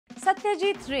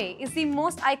Satyajit Ray is the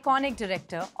most iconic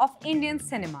director of Indian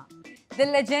cinema. The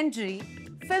legendary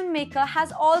filmmaker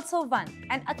has also won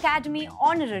an Academy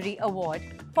Honorary Award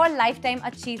for Lifetime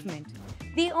Achievement,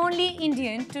 the only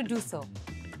Indian to do so.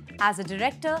 As a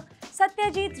director,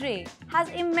 Satyajit Ray has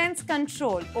immense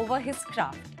control over his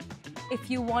craft.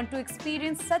 If you want to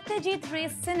experience Satyajit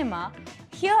Ray's cinema,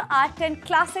 here are 10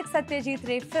 classic Satyajit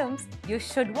Ray films you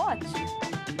should watch.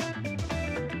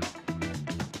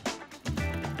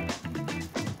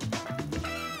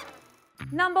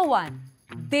 Number 1.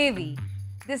 Devi.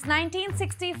 This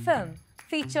 1960 film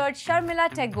featured Sharmila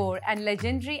Tagore and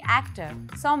legendary actor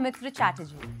Soumitra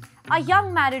Chatterjee. A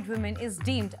young married woman is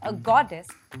deemed a goddess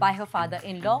by her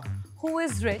father-in-law, who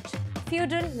is rich,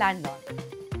 feudal landlord.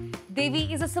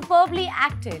 Devi is superbly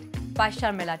acted by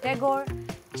Sharmila Tagore,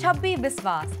 Chhabbi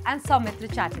Biswas and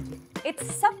Soumitra Chatterjee.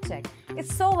 Its subject is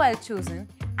so well chosen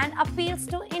and appeals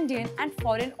to Indian and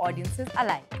foreign audiences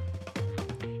alike.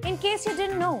 In case you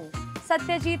didn't know,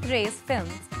 Satyajit Ray's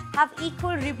films have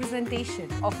equal representation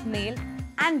of male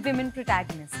and women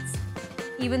protagonists.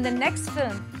 Even the next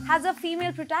film has a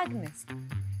female protagonist,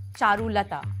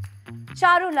 Charulata.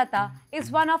 Charulata is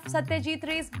one of Satyajit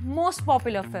Ray's most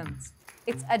popular films.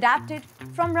 It's adapted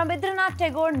from Rabindranath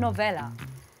Tagore novella.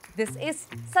 This is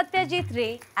Satyajit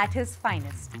Ray at his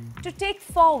finest. To take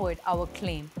forward our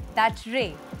claim that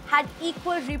Ray had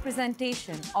equal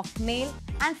representation of male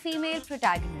and female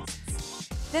protagonists,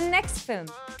 the next film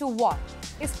to watch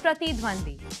is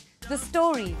Pratidwandi, the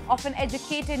story of an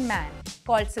educated man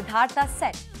called Siddhartha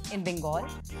set in Bengal,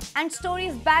 and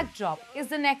story's backdrop is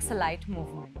the Naxalite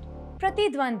movement.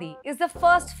 Pratidwandi is the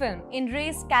first film in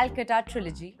Ray's Calcutta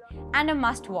trilogy and a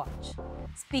must-watch.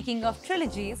 Speaking of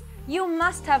trilogies, you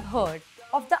must have heard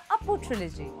of the Appu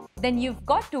trilogy. Then you've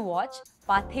got to watch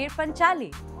Pather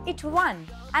Panchali. It won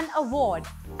an award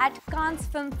at Cannes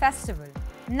Film Festival,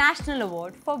 National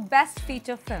Award for Best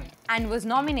Feature Film, and was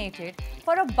nominated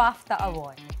for a BAFTA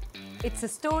award. It's a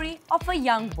story of a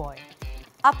young boy,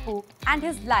 Appu, and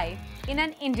his life in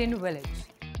an Indian village.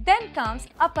 Then comes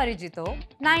Aparijito,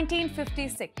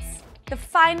 1956. The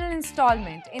final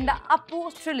installment in the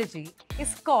Appu trilogy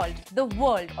is called The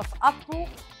World of Appu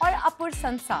or Appur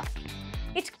Sansar.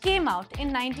 It came out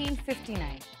in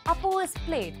 1959. Appu is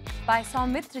played by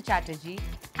Soumitra Chatterjee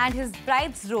and his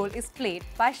bride's role is played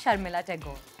by Sharmila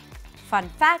Tagore. Fun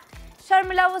fact,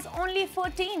 Sharmila was only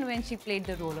 14 when she played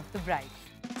the role of the bride.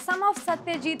 Some of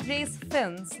Satyajit Ray's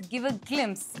films give a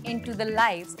glimpse into the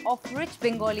lives of rich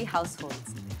Bengali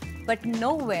households, but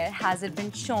nowhere has it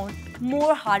been shown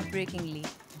more heartbreakingly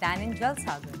than in Jal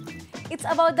Sagar. It's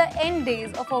about the end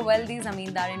days of a wealthy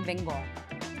zamindar in Bengal.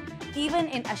 Even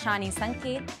in Ashani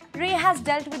Sanket, Ray has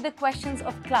dealt with the questions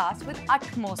of class with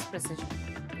utmost precision.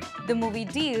 The movie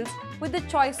deals with the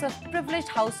choice of privileged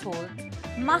households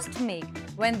must make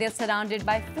when they're surrounded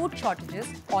by food shortages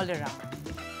all around.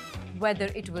 Whether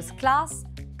it was class,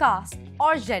 caste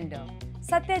or gender,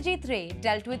 Satyajit Ray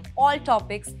dealt with all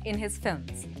topics in his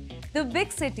films. The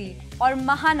big city or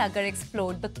Mahanagar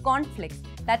explored the conflicts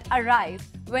that arise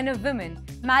when a woman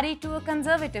married to a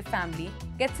conservative family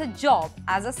gets a job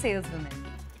as a saleswoman,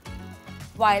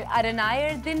 while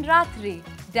Aranayar Din Ratri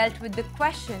dealt with the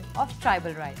question of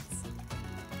tribal rights.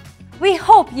 We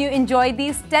hope you enjoy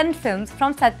these 10 films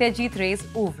from Satyajit Ray's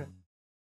oeuvre.